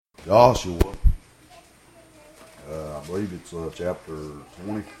Joshua, I believe it's chapter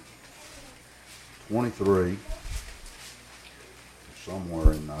 23,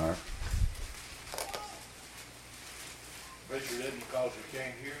 somewhere in there. Richard, isn't because we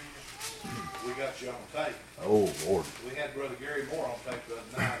can't hear you? We got you on tape. Oh, Lord. We had Brother Gary Moore on tape the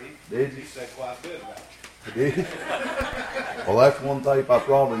other night. He said quite a bit about you. Did he? Well, that's one tape I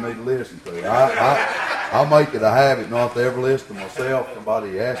probably need to listen to. I make it a habit not to ever listen to myself.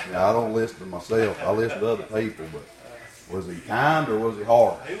 Somebody asked me, I don't listen to myself. I listen to other people. But was he kind or was he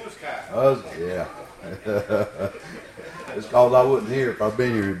hard? He was kind. Was he? Yeah. It's because I wouldn't hear if I'd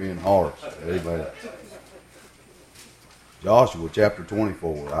been here being harsh. Amen. Joshua chapter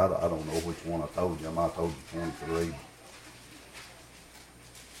 24. I don't know which one I told you. I might have told you 23.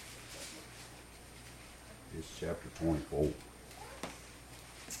 It's chapter 24.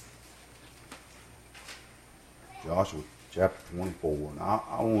 Joshua chapter 24. And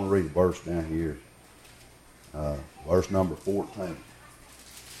I want to read a verse down here. Verse number 14.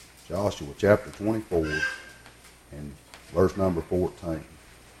 Joshua chapter 24 and verse number 14.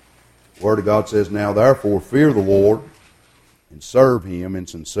 The Word of God says, "Now therefore fear the Lord, and serve Him in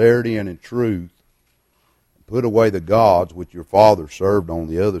sincerity and in truth, and put away the gods which your fathers served on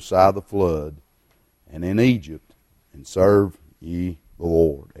the other side of the flood, and in Egypt, and serve ye the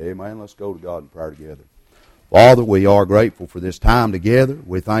Lord." Amen. Let's go to God in prayer together. Father, we are grateful for this time together.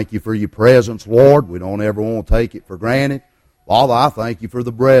 We thank you for your presence, Lord. We don't ever want to take it for granted. Father, I thank you for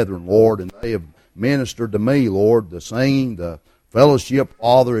the brethren, Lord, and they have ministered to me, Lord, the singing, the fellowship.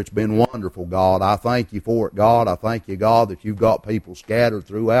 Father, it's been wonderful, God. I thank you for it, God. I thank you, God, that you've got people scattered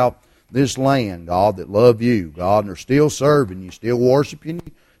throughout this land, God, that love you, God, and are still serving you, still worshiping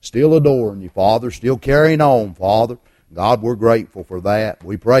you, still adoring you, Father, still carrying on, Father. God, we're grateful for that.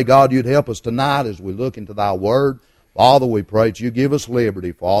 We pray, God, you'd help us tonight as we look into thy word. Father, we pray that you give us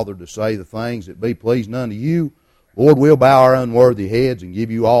liberty, Father, to say the things that be pleasing unto you. Lord, we'll bow our unworthy heads and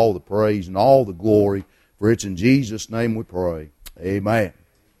give you all the praise and all the glory, for it's in Jesus' name we pray. Amen.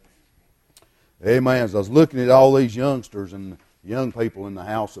 Amen. As I was looking at all these youngsters and young people in the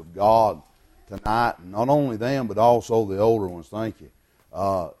house of God tonight, and not only them, but also the older ones, thank you.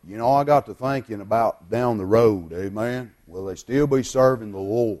 I got to thinking about down the road, amen. Will they still be serving the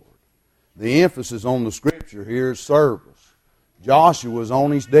Lord? The emphasis on the Scripture here is service. Joshua was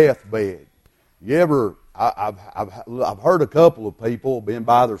on his deathbed. I've heard a couple of people been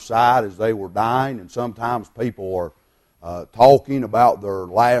by their side as they were dying, and sometimes people are talking about their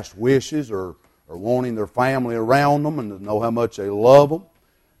last wishes or wanting their family around them and to know how much they love them.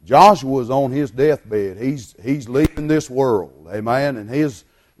 Joshua was on his deathbed. He's leaving this world, amen, and his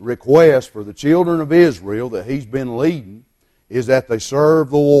request for the children of Israel that he's been leading is that they serve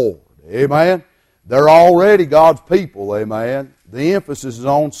the Lord, amen. They're already God's people, amen. The emphasis is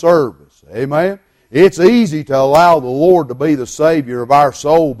on service, amen. It's easy to allow the Lord to be the Savior of our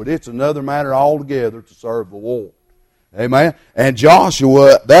soul, but it's another matter altogether to serve the Lord. Amen. And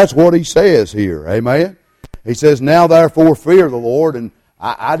Joshua, that's what he says here. Amen. He says, "Now therefore fear the Lord." And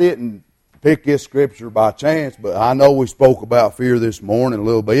I didn't pick this scripture by chance, but I know we spoke about fear this morning a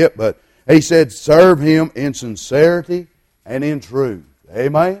little bit. But he said, serve Him in sincerity and in truth.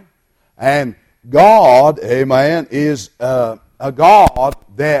 Amen. And God, amen, is a God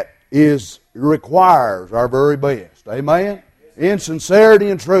that requires our very best. Amen. In sincerity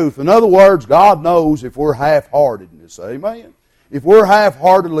and truth. In other words, God knows if we're half-heartedness. Amen. If we're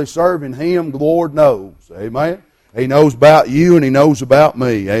half-heartedly serving Him, the Lord knows. Amen. He knows about you and He knows about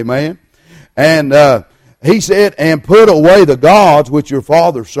me. Amen. And He said, "And put away the gods which your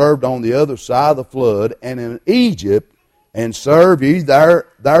fathers served on the other side of the flood, and in Egypt, and serve ye."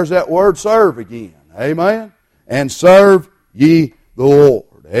 There's that word serve again. Amen. "And serve ye the Lord."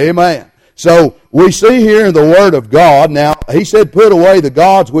 Amen. So we see here in the Word of God, now He said, "Put away the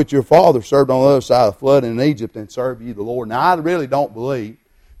gods which your fathers served on the other side of the flood in Egypt, and serve ye the Lord." Now I really don't believe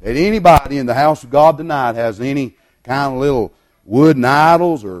that anybody in the house of God tonight has any kind of little wooden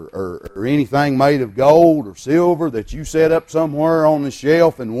idols or anything made of gold or silver that you set up somewhere on the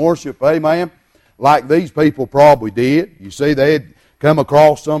shelf and worship, amen, like these people probably did. You see, they had come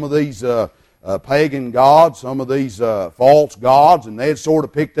across some of these pagan gods, some of these false gods, and they had sort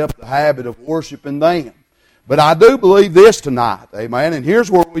of picked up the habit of worshiping them. But I do believe this tonight, amen, and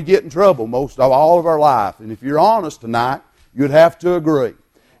here's where we get in trouble most of all of our life. And if you're honest tonight, you'd have to agree.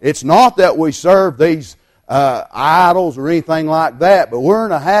 It's not that we serve these idols or anything like that, but we're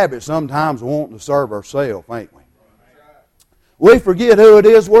in a habit sometimes of wanting to serve ourselves, ain't we? We forget who it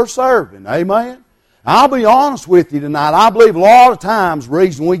is we're serving, amen? I'll be honest with you tonight. I believe a lot of times the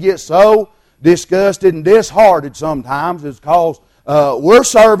reason we get so disgusted and disheartened sometimes is because we're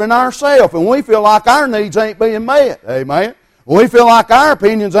serving ourselves, and we feel like our needs ain't being met. Amen. We feel like our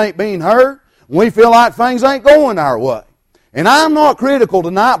opinions ain't being heard. We feel like things ain't going our way. And I'm not critical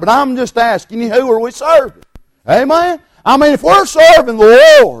tonight, but I'm just asking you, who are we serving? Amen. I mean, if we're serving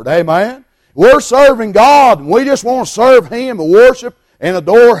the Lord, amen, we're serving God, and we just want to serve Him and worship and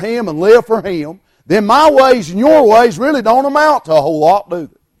adore Him and live for Him, then my ways and your ways really don't amount to a whole lot, do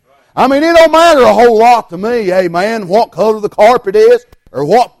they? I mean, it don't matter a whole lot to me, amen, what color the carpet is, or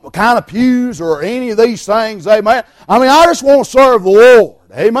what kind of pews, or any of these things, amen. I mean, I just want to serve the Lord,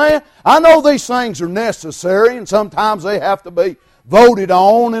 amen. I know these things are necessary, and sometimes they have to be voted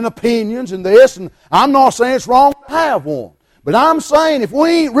on, and opinions and this, and I'm not saying it's wrong to have one. But I'm saying if we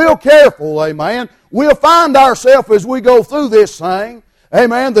ain't real careful, amen, we'll find ourselves as we go through this thing,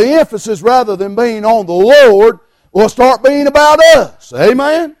 amen, the emphasis rather than being on the Lord will start being about us,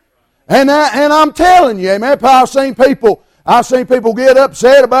 amen. And I'm telling you, amen, I've seen people get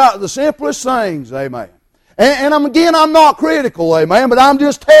upset about the simplest things, amen. And I'm not critical, amen, but I'm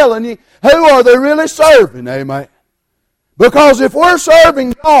just telling you, who are they really serving, amen? Because if we're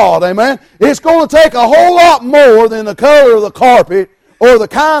serving God, amen, it's going to take a whole lot more than the color of the carpet or the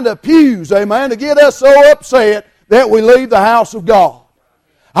kind of pews, amen, to get us so upset that we leave the house of God.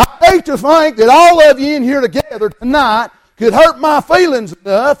 I hate to think that all of you in here together tonight could hurt my feelings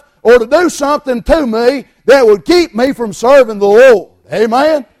enough or to do something to me that would keep me from serving the Lord.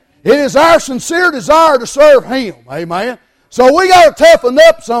 Amen? It is our sincere desire to serve Him. Amen? So we got to toughen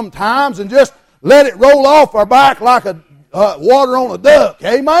up sometimes and just let it roll off our back like water on a duck.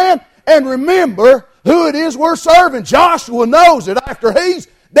 Amen? And remember who it is we're serving. Joshua knows that after he's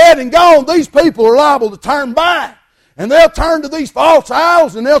dead and gone, these people are liable to turn back. And they'll turn to these false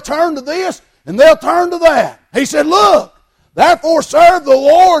idols, and they'll turn to this, and they'll turn to that. He said, look, therefore serve the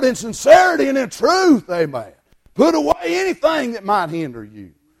Lord in sincerity and in truth. Amen. Put away anything that might hinder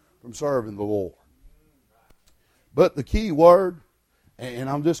you from serving the Lord. But the key word, and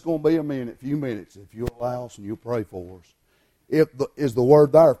I'm just going to be a few minutes, if you'll allow us and you'll pray for us, is the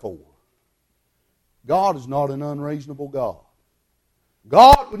word therefore. God is not an unreasonable God.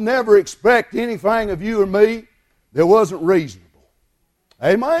 God would never expect anything of you or me that wasn't reasonable.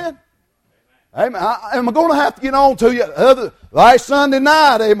 Amen? Amen. Am I going to have to get on to you? Last Sunday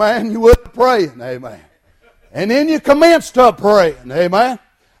night, amen, you were praying, amen. And then you commenced to praying, amen.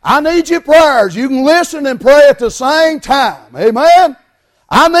 I need your prayers. You can listen and pray at the same time, amen.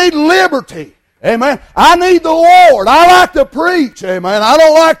 I need liberty, amen. I need the Lord. I like to preach, amen. I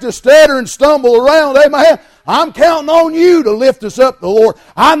don't like to stutter and stumble around, amen. I'm counting on you to lift us up, the Lord.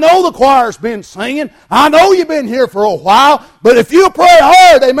 I know the choir's been singing. I know you've been here for a while. But if you'll pray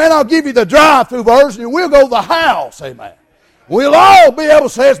hard, amen, I'll give you the drive-through version and we'll go to the house, amen. We'll all be able to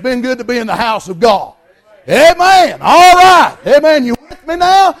say it's been good to be in the house of God. Amen. All right. Amen. You with me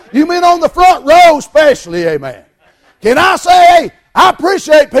now? You mean on the front row especially, amen. Can I say, hey, I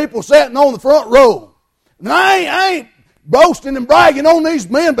appreciate people sitting on the front row. And I ain't boasting and bragging on these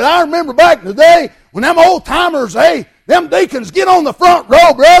men, but I remember back in the day when them old timers, hey, them deacons get on the front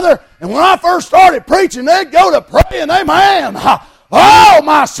row, brother, and when I first started preaching, they'd go to praying, amen. Oh,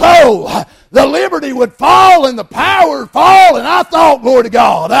 my soul, the liberty would fall and the power would fall, and I thought, glory to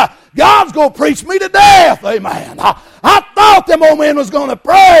God, God's going to preach me to death, amen. I thought them old men was going to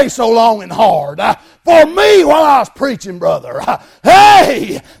pray so long and hard for me while I was preaching, brother.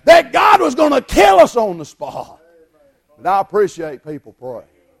 Hey, that God was going to kill us on the spot. But I appreciate people praying.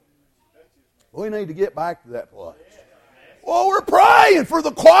 We need to get back to that place. Well, we're praying for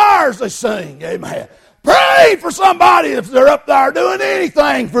the choirs they sing, amen. Pray for somebody if they're up there doing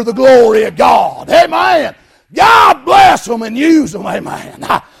anything for the glory of God, amen. God bless them and use them, amen.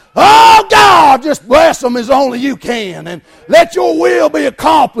 Oh, God, just bless them as only you can, and let your will be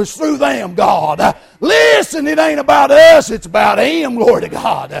accomplished through them, God. Listen, it ain't about us, it's about Him, glory to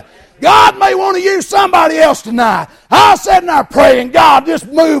God. God may want to use somebody else tonight. I was sitting there praying, God, just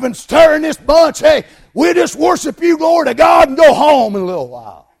move and stir in this bunch. Hey, we'll just worship you, glory to God, and go home in a little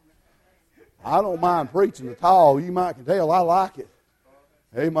while. I don't mind preaching at all. You might can tell I like it.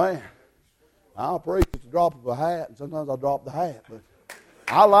 Amen. I'll preach at the drop of a hat, and sometimes I'll drop the hat. But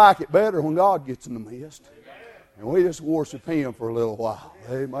I like it better when God gets in the midst. And we just worship Him for a little while.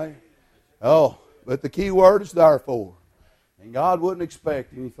 Amen. Oh, but the key word is therefore. And God wouldn't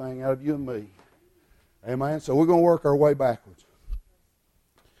expect anything out of you and me. Amen. So we're going to work our way backwards.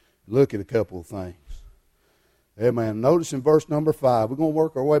 Look at a couple of things. Amen. Notice in verse number 5, we're going to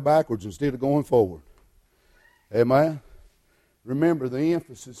work our way backwards instead of going forward. Amen. Remember, the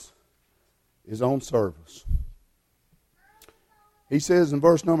emphasis is on service. He says in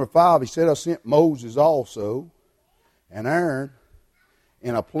verse number 5, he said, I sent Moses also, and Aaron,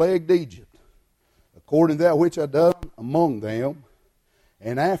 and I plagued Egypt, according to that which I done among them,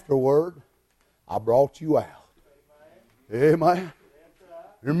 and afterward I brought you out. Amen.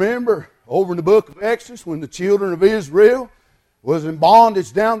 Remember, over in the book of Exodus, when the children of Israel was in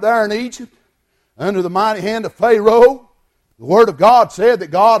bondage down there in Egypt, under the mighty hand of Pharaoh, the Word of God said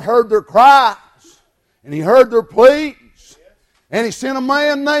that God heard their cries, and He heard their pleas, and He sent a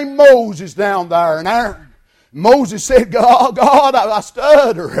man named Moses down there, and Aaron. Moses said, God, I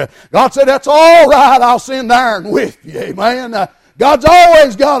stutter. God said, that's all right, I'll send Aaron with you. Amen. God's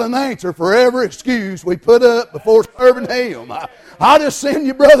always got an answer for every excuse we put up before serving Him. I'll just send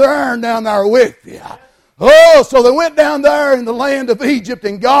your brother Aaron down there with you. Oh, so they went down there in the land of Egypt,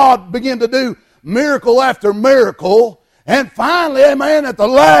 and God began to do miracle after miracle. And finally, amen, at the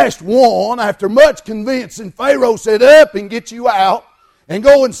last one, after much convincing, Pharaoh said, up and get you out and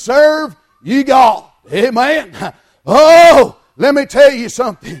go and serve ye God. Amen. Oh, let me tell you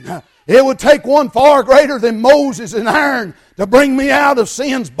something. It would take one far greater than Moses and Aaron to bring me out of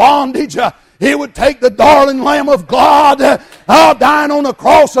sin's bondage. It would take the darling Lamb of God dying on the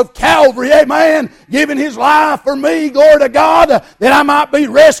cross of Calvary, amen, giving His life for me, glory to God, that I might be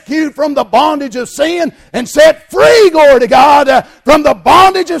rescued from the bondage of sin and set free, glory to God, from the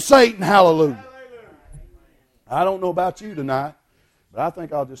bondage of Satan. Hallelujah. I don't know about you tonight, but I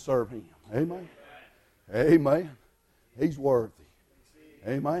think I'll just serve Him. Amen. Amen. He's worthy.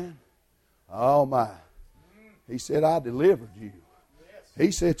 Amen. Oh my. He said, I delivered you.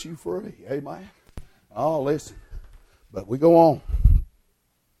 He set you free. Amen. Oh, listen. But we go on.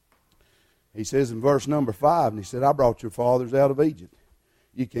 He says in verse number 5, and He said, I brought your fathers out of Egypt.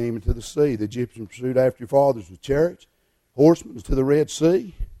 You came into the sea. The Egyptians pursued after your fathers with chariots, horsemen to the Red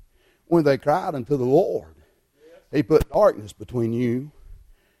Sea. When they cried unto the Lord, He put darkness between you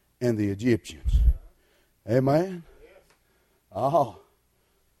and the Egyptians. Amen. Oh,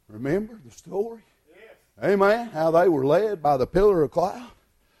 remember the story? Amen. How they were led by the pillar of cloud.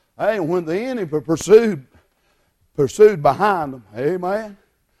 Hey, when the enemy pursued behind them. Amen.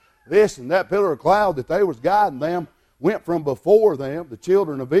 Listen, that pillar of cloud that they was guiding them went from before them, the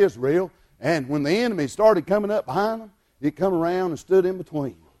children of Israel, and when the enemy started coming up behind them, it come around and stood in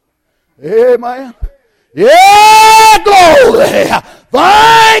between them. Amen. Yeah, glory.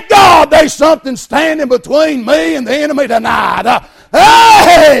 Thank God there's something standing between me and the enemy tonight.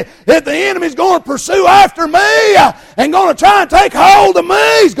 Hey, if the enemy's going to pursue after me and going to try and take hold of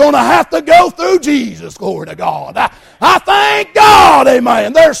me, he's going to have to go through Jesus, glory to God. I thank God,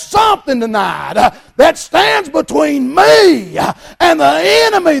 amen. There's something tonight that stands between me and the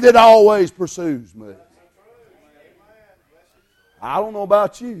enemy that always pursues me. I don't know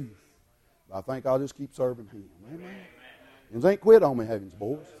about you, but I think I'll just keep serving Him. Amen. You ain't quit on me, heavens,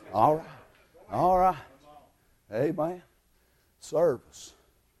 boys. All right. All right. Amen. Service.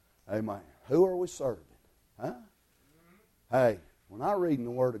 Amen. Who are we serving? Huh? Hey, when I read in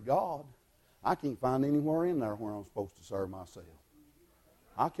the Word of God, I can't find anywhere in there where I'm supposed to serve myself.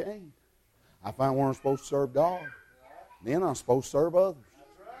 I can't. I find where I'm supposed to serve God. Then I'm supposed to serve others.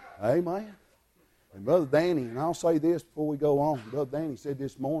 Amen. And Brother Danny, and I'll say this before we go on. Brother Danny said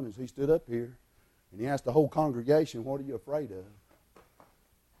this morning as he stood up here, and he asked the whole congregation, what are you afraid of?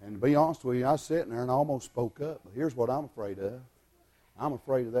 And to be honest with you, I was sitting there and I almost spoke up. But here's what I'm afraid of. I'm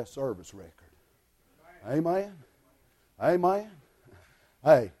afraid of that service record. Amen. Amen.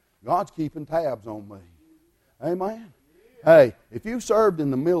 Hey, God's keeping tabs on me. Amen. Hey, if you served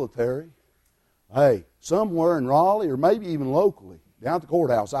in the military, hey, somewhere in Raleigh or maybe even locally, down at the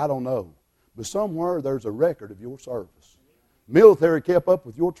courthouse, I don't know. But somewhere there's a record of your service. Military kept up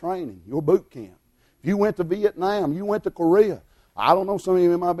with your training, your boot camp. If you went to Vietnam, you went to Korea. I don't know, some of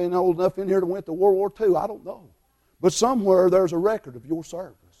you might have been old enough in here to went to World War II. I don't know. But somewhere there's a record of your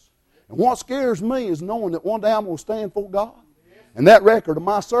service. And what scares me is knowing that one day I'm going to stand for God. And that record of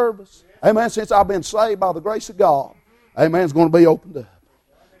my service, amen, since I've been saved by the grace of God, amen, it's going to be opened up.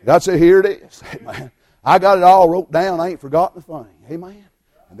 God said, here it is. Amen. I got it all wrote down. I ain't forgotten a thing. Amen.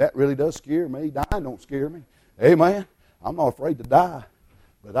 And that really does scare me. Dying don't scare me. Amen. I'm not afraid to die.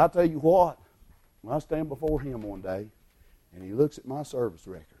 But I tell you what, when I stand before Him one day, and He looks at my service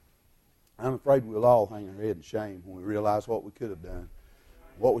record, I'm afraid we'll all hang our head in shame when we realize what we could have done,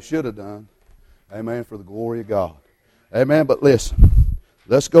 what we should have done. Amen, for the glory of God. Amen, but listen,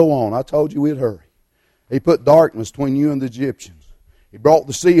 let's go on. I told you we'd hurry. He put darkness between you and the Egyptians. He brought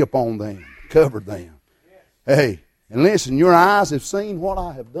the sea upon them, covered them. Hey, and listen, your eyes have seen what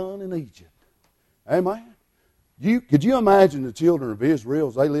I have done in Egypt. Amen. Could you imagine the children of Israel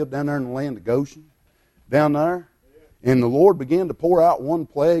as they lived down there in the land of Goshen? Down there? And the Lord began to pour out one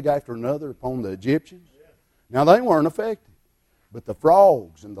plague after another upon the Egyptians. Now, they weren't affected. But the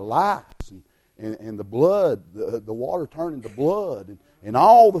frogs and the lice and the blood, the water turning to blood, and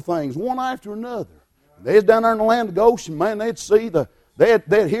all the things, one after another. They was down there in the land of Goshen, man, they'd see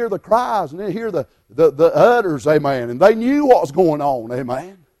they'd hear the cries and they'd hear the utters, amen. And they knew what was going on,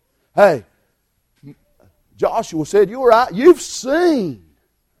 amen. Hey, Joshua said, you're right, you've seen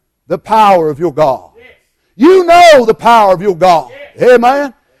the power of your God. You know the power of your God.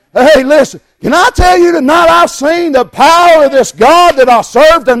 Amen. Hey, listen. Can I tell you tonight, I've seen the power of this God that I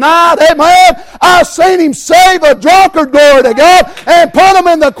serve tonight. Amen. I've seen Him save a drunkard, glory to God, and put him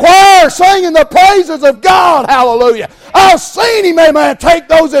in the choir singing the praises of God. Hallelujah. I've seen Him, amen, take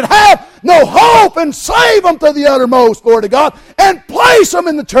those that have no hope and save them to the uttermost, glory to God, and place them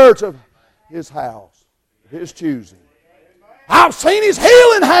in the church of His house, His choosing. I've seen His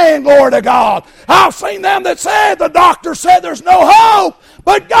healing hand, glory to God. I've seen them that said, the doctor said there's no hope,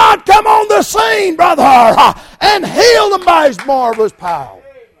 but God come on the scene, brother, and heal them by His marvelous power.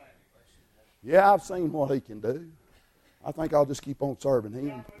 Yeah, I've seen what He can do. I think I'll just keep on serving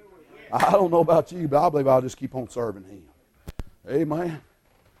Him. I don't know about you, but I believe I'll just keep on serving Him. Amen.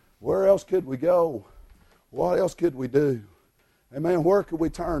 Where else could we go? What else could we do? Amen. Where could we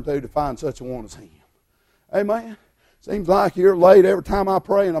turn to find such a one as Him? Amen. Seems like here late every time I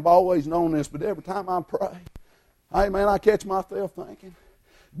pray, and I've always known this, but every time I pray, amen, I catch myself thinking,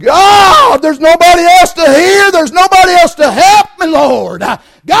 God, there's nobody else to hear. There's nobody else to help me, Lord.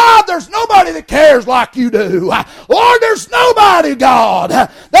 God, there's nobody that cares like you do. Lord, there's nobody, God,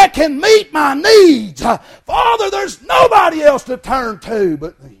 that can meet my needs. Father, there's nobody else to turn to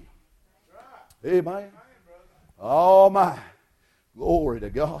but Thee. Amen. Oh, my. Glory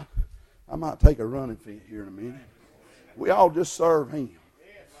to God. I might take a running fit here in a minute. We all just serve Him.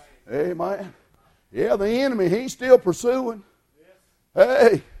 Amen. Yeah, the enemy, he's still pursuing.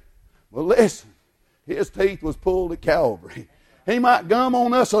 Hey, well listen, his teeth was pulled at Calvary. He might gum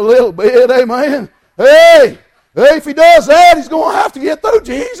on us a little bit, amen. Hey, if he does that, he's going to have to get through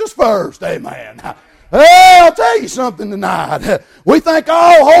Jesus first, amen. Hey, I'll tell you something tonight. We think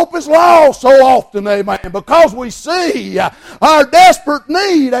all hope is lost so often, amen, because we see our desperate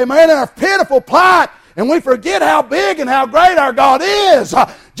need, amen, our pitiful plight, and we forget how big and how great our God is.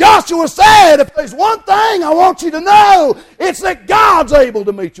 Joshua said, if there's one thing I want you to know, it's that God's able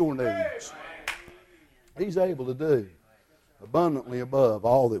to meet your needs. He's able to do abundantly above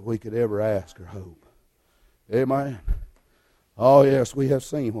all that we could ever ask or hope. Amen. Oh, yes, we have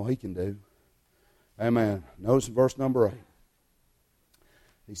seen what He can do. Amen. Notice in verse number 8.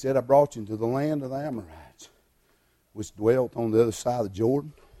 He said, I brought you into the land of the Amorites, which dwelt on the other side of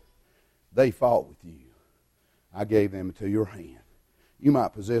Jordan. They fought with you. I gave them into your hand. You might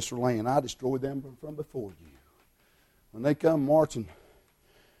possess their land. I destroyed them from before you. When they come marching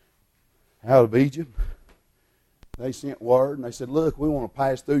out of Egypt, they sent word and they said, look, we want to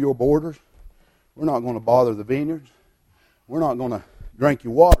pass through your borders. We're not going to bother the vineyards. We're not going to drink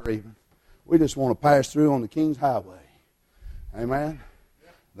your water even. We just want to pass through on the King's highway. Amen?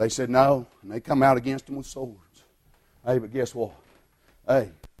 They said no, and they come out against them with swords. Hey, but guess what? Hey,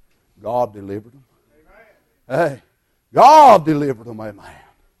 God delivered them. Hey, God delivered them, amen.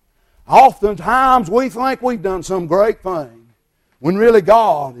 Oftentimes we think we've done some great thing when really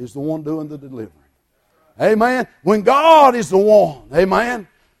God is the one doing the delivering. Amen. When God is the one, amen,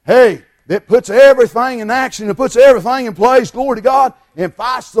 hey, that puts everything in action and puts everything in place, glory to God, and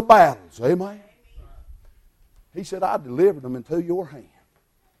fights the battles. Amen. He said, I delivered them into your hand.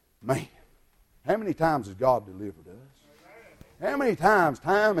 Man, how many times has God delivered us? How many times,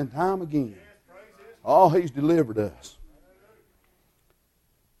 time and time again? Oh, He's delivered us.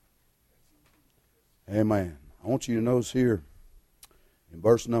 Amen. I want you to notice here in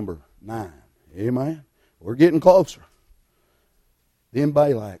verse number 9. Amen. We're getting closer. Then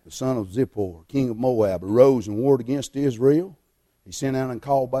Balak, the son of Zippor, king of Moab, arose and warred against Israel. He sent out and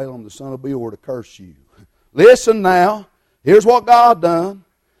called Balaam, the son of Beor, to curse you. Listen now. Here's what God done.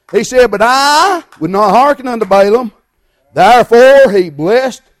 He said, but I would not hearken unto Balaam. Therefore he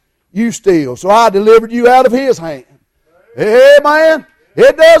blessed you still. So I delivered you out of his hand. Amen.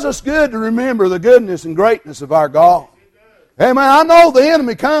 It does us good to remember the goodness and greatness of our God. Amen. I know the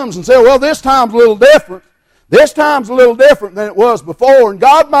enemy comes and says, well, this time's a little different. This time's a little different than it was before. And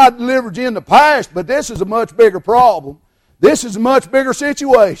God might have delivered you in the past, but this is a much bigger problem. This is a much bigger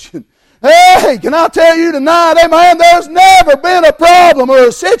situation. Hey, can I tell you tonight, amen, there's never been a problem or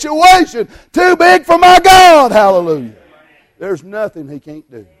a situation too big for my God. Hallelujah. There's nothing He can't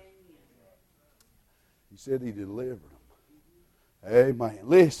do. He said He delivered them. Amen.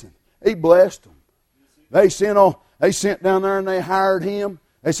 Listen, He blessed them. They sent down there and they hired him.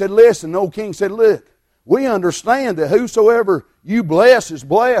 They said, listen, the old king said, look, We understand that whosoever you bless is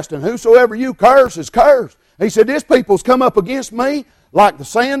blessed, and whosoever you curse is cursed. He said, this people's come up against me like the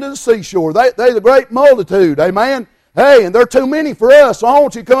sand of the seashore. They're the great multitude, amen? Hey, and they're too many for us, so I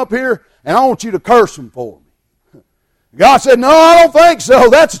want you to come up here, and I want you to curse them for me. God said, no, I don't think so.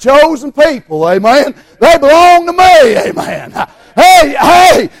 That's a chosen people, amen? They belong to me, amen?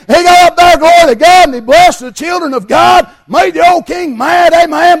 Hey, he got up there, glory to God, and he blessed the children of God, made the old king mad,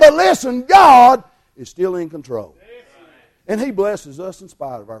 amen? But listen, God is still in control. And he blesses us in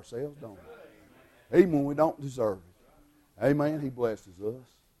spite of ourselves, don't he? Even when we don't deserve it. Amen. He blesses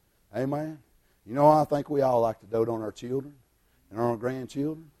us. Amen. You know, I think we all like to dote on our children and our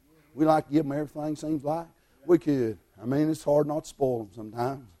grandchildren. We like to give them everything, seems like. We could. I mean, it's hard not to spoil them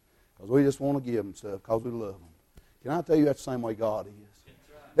sometimes because we just want to give them stuff because we love them. Can I tell you that's the same way God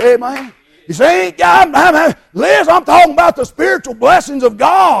is? Amen. You see, Liz, I'm talking about the spiritual blessings of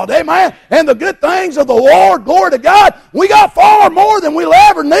God, amen, and the good things of the Lord, glory to God. We got far more than we'll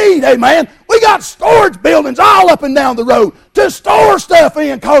ever need, amen. We got storage buildings all up and down the road to store stuff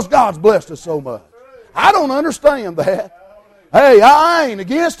in because God's blessed us so much. I don't understand that. Hey, I ain't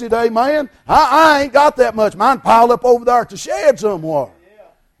against it, amen. I ain't got that much. Mine piled up over there at the shed somewhere.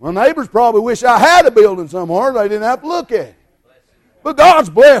 My neighbors probably wish I had a building somewhere. They didn't have to look at it. But God's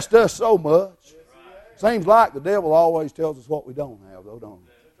blessed us so much. Seems like the devil always tells us what we don't have, though, don't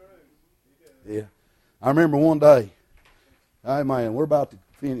he? Yeah. I remember one day, amen, we're about to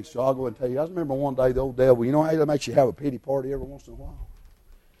finish, so I'll go and tell you. I remember one day the old devil, you know how he makes you have a pity party every once in a while?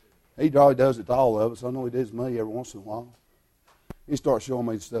 He probably does it to all of us. I know he does to me every once in a while. He starts showing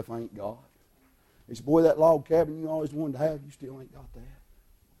me the stuff I ain't got. He said, boy, that log cabin you always wanted to have, you still ain't got that.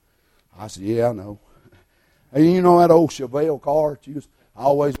 I said, yeah, I know. And you know that old Chevelle car that you was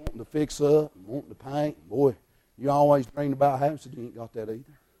always wanting to fix up and wanting to paint? Boy, you always dreamed about having. I said, you ain't got that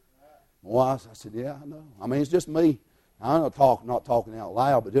either. Boy, I said, yeah, I know. I mean, it's just me. I'm not talking out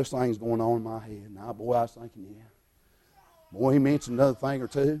loud, but just things going on in my head. Now, boy, I was thinking, yeah. Boy, he mentioned another thing or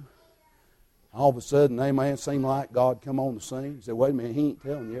two. All of a sudden, amen, it seemed like God come on the scene. He said, wait a minute, he ain't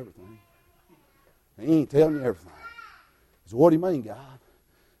telling you everything. He ain't telling you everything. I said, what do you mean, God?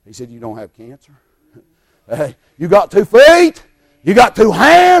 He said, you don't have cancer. Hey, you got 2 feet, you got 2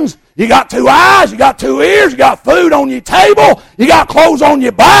 hands, you got 2 eyes, you got 2 ears, you got food on your table, you got clothes on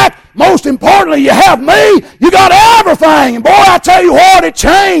your back. Most importantly, you have me. You got everything. And boy, I tell you what, it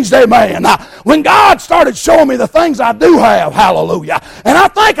changed, amen. When God started showing me the things I do have, hallelujah. And I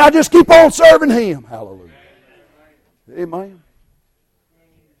think I just keep on serving Him, hallelujah. Amen.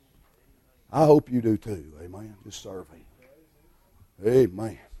 I hope you do too, amen. Just serve Him.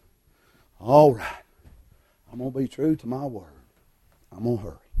 Amen. All right. I'm going to be true to my word. I'm going to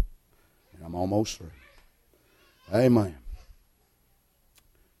hurry. And I'm almost through. Amen.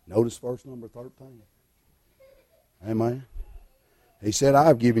 Notice verse number 13. Amen. He said, I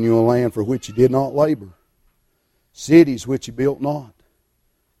have given you a land for which you did not labor, cities which you built not.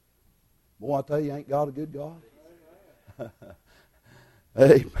 Boy, I tell you, ain't God a good God?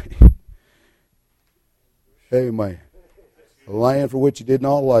 Amen. Amen. A land for which you did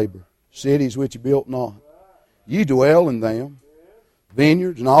not labor, cities which you built not. Ye dwell in them,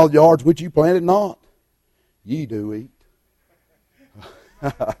 vineyards and all yards which you planted not. Ye do eat.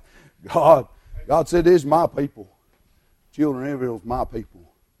 God said, this is my people. Children of Israel is my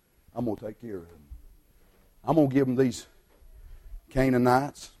people. I'm going to take care of them. I'm going to give them these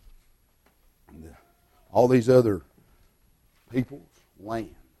Canaanites and all these other people's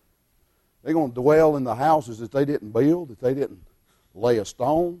land. They're going to dwell in the houses that they didn't build, that they didn't lay a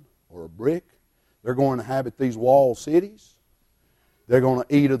stone or a brick. They're going to inhabit these walled cities. They're going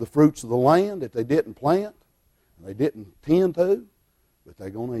to eat of the fruits of the land that they didn't plant, and they didn't tend to, but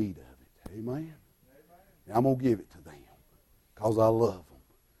they're going to eat of it. Amen? And I'm going to give it to them because I love them,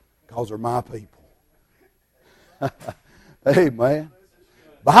 because they're my people. Amen.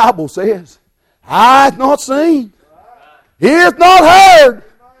 Bible says, eye hath not seen, ear hath not heard,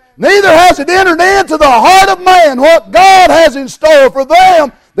 neither has it entered into the heart of man what God has in store for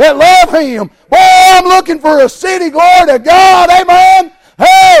them that love Him. Boy, I'm looking for a city, glory to God, amen.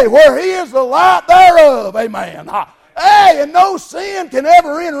 Hey, where He is the light thereof, amen. Hey, and no sin can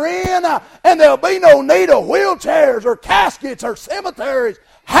ever enter in, and there'll be no need of wheelchairs or caskets or cemeteries.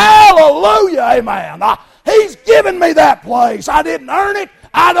 Hallelujah, amen. He's given me that place. I didn't earn it.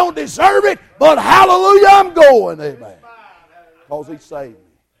 I don't deserve it, but hallelujah, I'm going, amen. Because He saved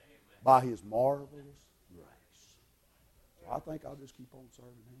me by His marvelous grace. So I think I'll just keep on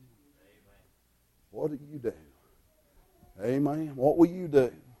serving Him. What do you do? Amen. What will you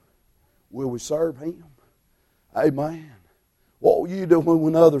do? Will we serve Him? Amen. What will you do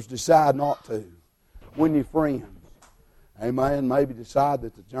when others decide not to? when your friends, amen, maybe decide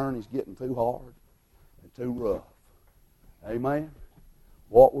that the journey's getting too hard and too rough, amen,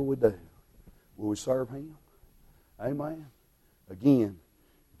 what will we do? Will we serve Him? Amen. Again,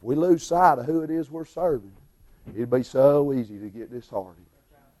 if we lose sight of who it is we're serving, it'd be so easy to get disheartened.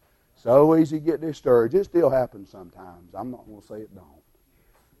 So easy to get discouraged. It still happens sometimes. I'm not going to say it don't.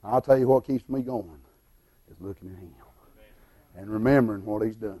 I'll tell you what keeps me going is looking at Him and remembering what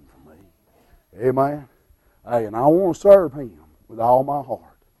He's done for me. Amen. Hey, and I want to serve Him with all my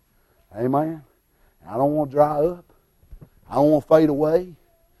heart. Amen. I don't want to dry up. I don't want to fade away.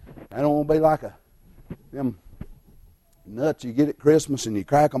 I don't want to be like them nuts you get at Christmas and you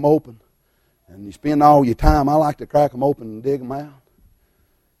crack them open and you spend all your time. I like to crack them open and dig them out.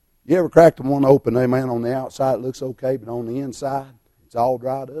 You ever cracked them one open, amen, on the outside it looks okay, but on the inside it's all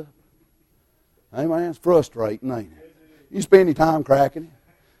dried up? Amen. It's frustrating, ain't it? You spend your time cracking it.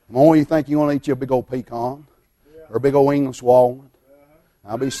 The more you think you're going to eat you a big old pecan or a big old English walnut,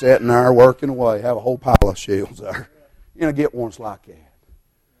 I'll be sitting there working away, have a whole pile of shells there. You're going to get ones like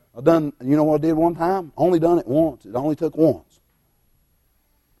that. You know what I did one time? Only done it once. It only took once.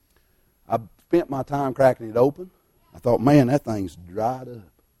 I spent my time cracking it open. I thought, man, that thing's dried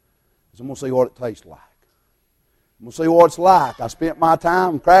up. So I'm going to see what it tastes like. I'm going to see what it's like. I spent my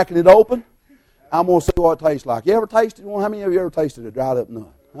time cracking it open. I'm going to see what it tastes like. You ever tasted one? How many of you ever tasted a dried up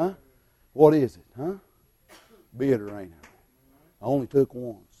nut? Huh? What is it? Huh? Bitter, ain't it? I only took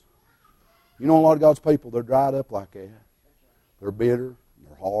once. You know a lot of God's people, they're dried up like that. They're bitter,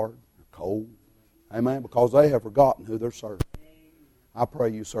 they're hard, they're cold. Amen? Because they have forgotten who they're serving. I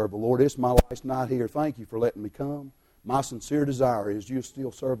pray you serve the Lord. It's my last night here. Thank you for letting me come. My sincere desire is you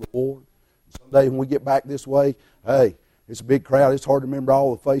still serve the Lord. Someday when we get back this way, hey, it's a big crowd. It's hard to remember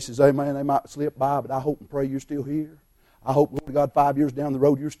all the faces. Amen. They might slip by, but I hope and pray you're still here. I hope, Lord God, 5 years down the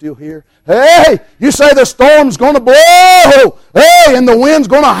road, you're still here. Hey, you say the storm's going to blow. Hey, and the wind's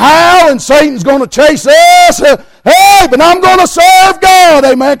going to howl, and Satan's going to chase us. Hey, but I'm going to serve God,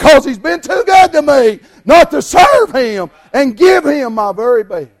 amen, because He's been too good to me not to serve Him and give Him my very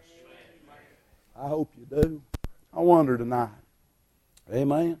best. I hope you do. I wonder tonight.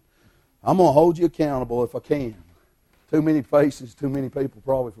 Amen. I'm going to hold you accountable if I can. Too many faces, too many people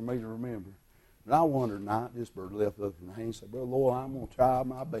probably for me to remember. But I wonder tonight, this bird left up in the hand and said, Brother Lord, I'm going to try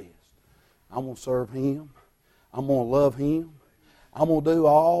my best. I'm going to serve Him. I'm going to love Him. I'm going to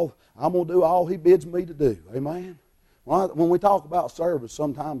do all He bids me to do. Amen. When we talk about service,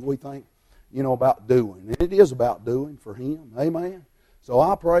 sometimes we think, about doing. And it is about doing for Him. Amen. So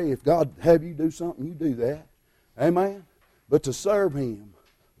I pray if God have you do something, you do that. Amen. But to serve Him,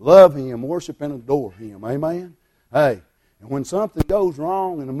 love Him, worship and adore Him. Amen. Hey, and when something goes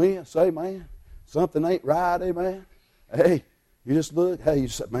wrong in a mess, amen, something ain't right, amen, hey, you just look, hey, you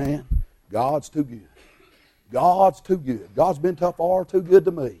say, man, God's too good. God's too good. God's been far too good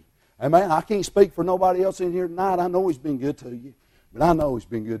to me. Amen. I can't speak for nobody else in here tonight. I know He's been good to you, but I know He's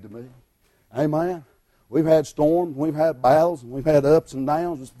been good to me. Amen. We've had storms, we've had battles, and we've had ups and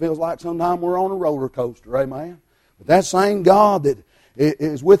downs. It feels like sometimes we're on a roller coaster, amen. But that same God that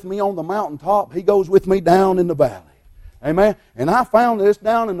is with me on the mountaintop, He goes with me down in the valley. Amen. And I found this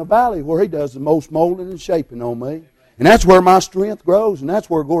down in the valley where He does the most molding and shaping on me. And that's where my strength grows, and that's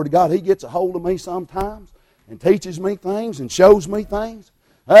where, glory to God, He gets a hold of me sometimes and teaches me things and shows me things.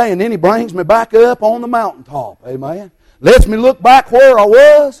 Hey, and then He brings me back up on the mountaintop. Amen. Lets me look back where I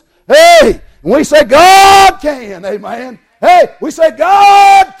was. Hey, and we say, God can. Amen. Hey, we say,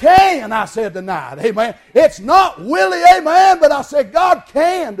 God can, I said tonight. Amen. It's not Willie, amen, but I said, God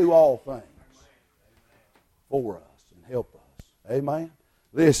can do all things for us and help us. Amen.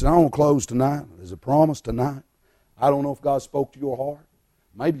 Listen, I want to close tonight. There's a promise tonight. I don't know if God spoke to your heart.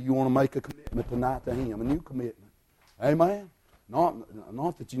 Maybe you want to make a commitment tonight to Him, a new commitment. Amen.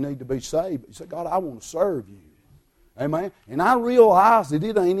 Not that you need to be saved, but you say, God, I want to serve You. Amen. And I realize that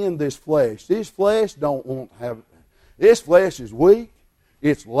it ain't in this flesh. This flesh don't want to have it. This flesh is weak.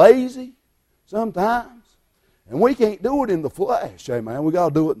 It's lazy sometimes. And we can't do it in the flesh. Amen. We got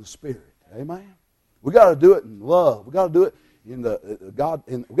to do it in the Spirit. Amen. We got to do it in love. We got to do it in the God.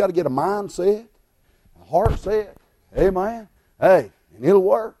 We got to get a mindset, a heart set. Amen. Hey, and it'll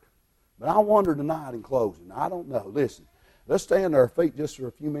work. But I wonder tonight in closing. I don't know. Listen, let's stand on our feet just for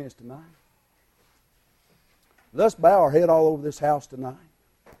a few minutes tonight. Let's bow our head all over this house tonight.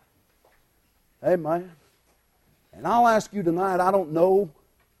 Amen. And I'll ask you tonight, I don't know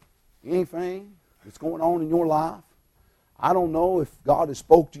anything that's going on in your life. I don't know if God has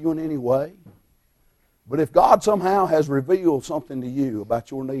spoke to you in any way. But if God somehow has revealed something to you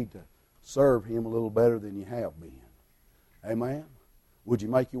about your need to serve Him a little better than you have been, amen, would you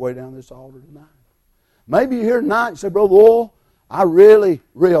make your way down this altar tonight? Maybe you're here tonight and say, Brother Oil, I really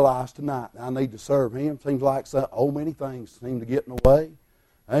realize tonight I need to serve Him. Seems like so many things seem to get in the way.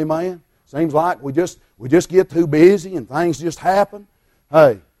 Amen. Seems like we just get too busy and things just happen.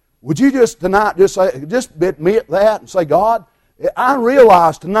 Hey, would you just tonight just admit that and say, God, I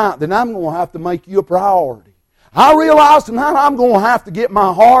realize tonight that I'm going to have to make you a priority. I realize tonight I'm going to have to get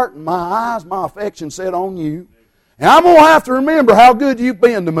my heart and my eyes, my affection set on you. And I'm going to have to remember how good you've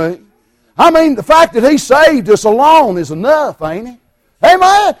been to me. I mean, the fact that He saved us alone is enough, ain't it?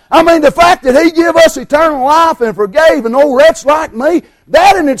 Amen? I mean, the fact that He gave us eternal life and forgave an old wretch like me,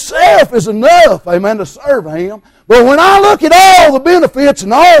 that in itself is enough, amen, to serve Him. But when I look at all the benefits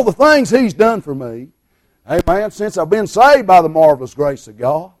and all the things He's done for me, amen, since I've been saved by the marvelous grace of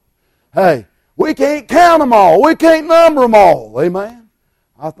God, hey, we can't count them all. We can't number them all, amen.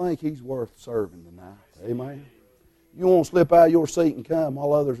 I think He's worth serving tonight, amen. You won't slip out of your seat and come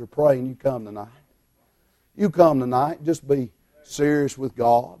while others are praying. You come tonight. You come tonight. Just be serious with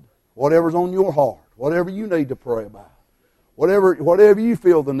God. Whatever's on your heart. Whatever you need to pray about. Whatever you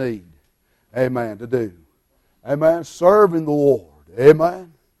feel the need. Amen. To do. Amen. Serving the Lord.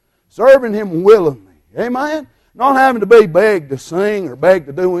 Amen. Serving Him willingly. Amen. Not having to be begged to sing or begged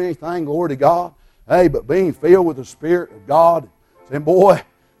to do anything. Glory to God. Hey, but being filled with the Spirit of God. Saying, boy,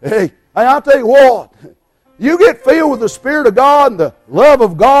 hey, I'll tell you what. You get filled with the Spirit of God and the love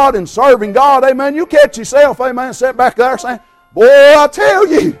of God and serving God, amen, you catch yourself, amen, sit back there saying, boy, I tell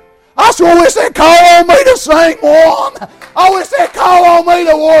you, I sure wish they'd call on me to sing one. I wish they'd call on me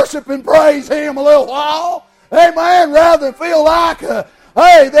to worship and praise Him a little while, amen, rather than feel like,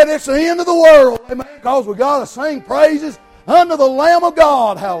 hey, that it's the end of the world, amen, because we got to sing praises unto the Lamb of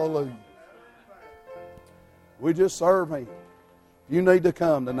God, hallelujah. We just serve Him. You need to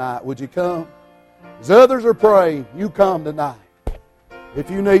come tonight. Would you come? As others are praying, you come tonight. If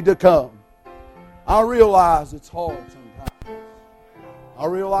you need to come. I realize it's hard sometimes. I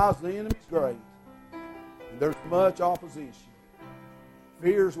realize the enemy's great. And there's much opposition.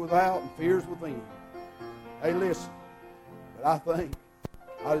 Fears without and fears within. Hey, listen. But I think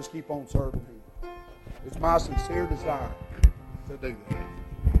I just keep on serving Him. It's my sincere desire to do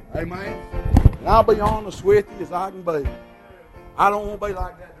that. Amen? And I'll be honest with you as I can be. I don't want to be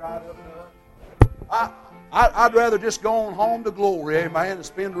like that dried up nut. I'd rather just go on home to glory, amen, and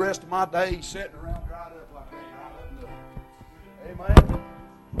spend the rest of my days sitting around dried up like that, dried up nut.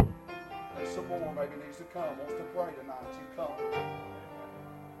 Amen? There's some more maybe needs to come, wants to pray tonight. You come.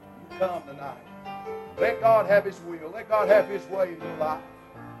 You come tonight. Let God have His will. Let God have His way in your life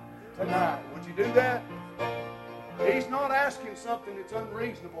tonight. Would you do that? He's not asking something that's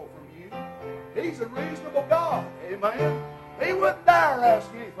unreasonable from you. He's a reasonable God, amen? He wouldn't dare ask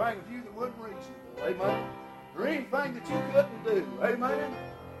anything of you that wasn't reasonable. Amen. Or anything that you couldn't do. Amen.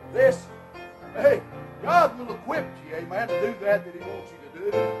 Listen. Hey, God will equip you, amen, to do that He wants you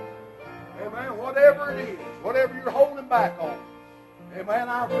to do. Amen. Whatever it is, whatever you're holding back on. Amen.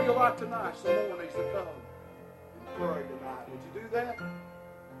 I feel like tonight some more needs to come and pray tonight. Would you do that?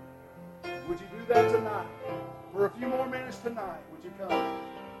 Would you do that tonight? For a few more minutes tonight, would you come?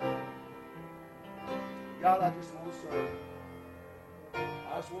 God, I just want to serve you.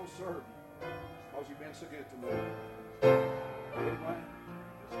 I just want to serve you. Because you've been so good to me. Amen.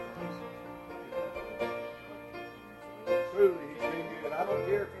 Truly, He's been good. I don't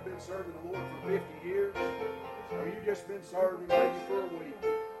care if you've been serving the Lord for 50 years or you've just been serving maybe for a week.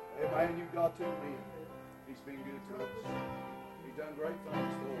 Amen. You've got 2 men. He's been good to us. He's done great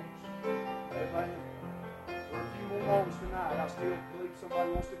things for us. Amen. For a few more moments tonight, I still believe somebody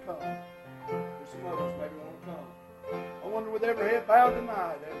wants to come. There's some others maybe want to come. I wonder with every head bowed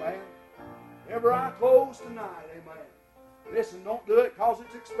tonight, amen. Every eye closed tonight, amen. Listen, don't do it because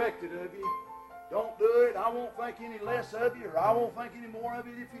it's expected of you. Don't do it. I won't think any less of you, or I won't think any more of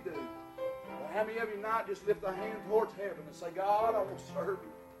it if you do. But how many of you tonight just lift a hand towards heaven and say, God, I want to serve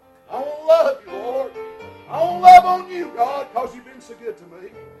you. I want to love you, Lord. I want to love on you, God, because you've been so good to me.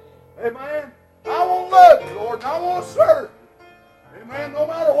 Amen. I want to love you, Lord, and I want to serve you. Amen. No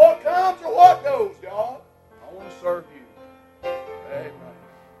matter what comes or what goes, God, I want to serve you. Amen.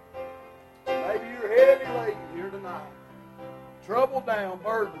 Maybe you're heavy laden here tonight, troubled down,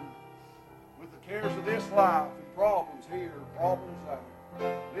 burdened with the cares of this life and problems here, problems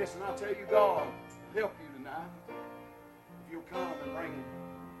there. Listen, I tell you, God will help you tonight if you'll come and bring Him.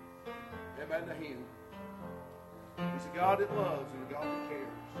 Amen to Him. He's a God that loves and a God that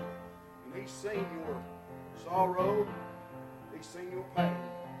cares. And He's seen your sorrow. He's seen your pain.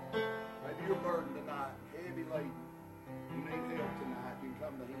 Maybe you're burdened tonight, heavy laden. You need help tonight. You can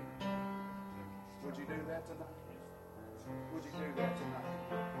come to Him. Would you do that tonight? Would you do that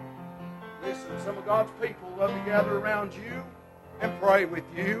tonight? Listen, some of God's people love to gather around you and pray with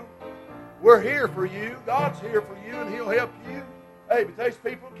you. We're here for you. God's here for you, and He'll help you. Hey, but these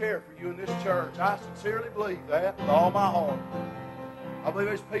people care for you in this church. I sincerely believe that with all my heart. I believe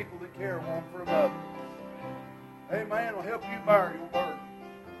there's people that care one for another. Amen. Will help you bear your burden,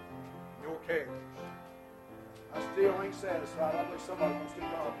 your cares. I still ain't satisfied. I believe somebody wants to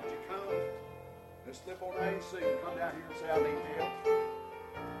come. Would you come and slip on the AC and come down here and say, I need help.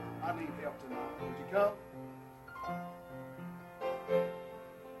 I need help tonight. Would you come?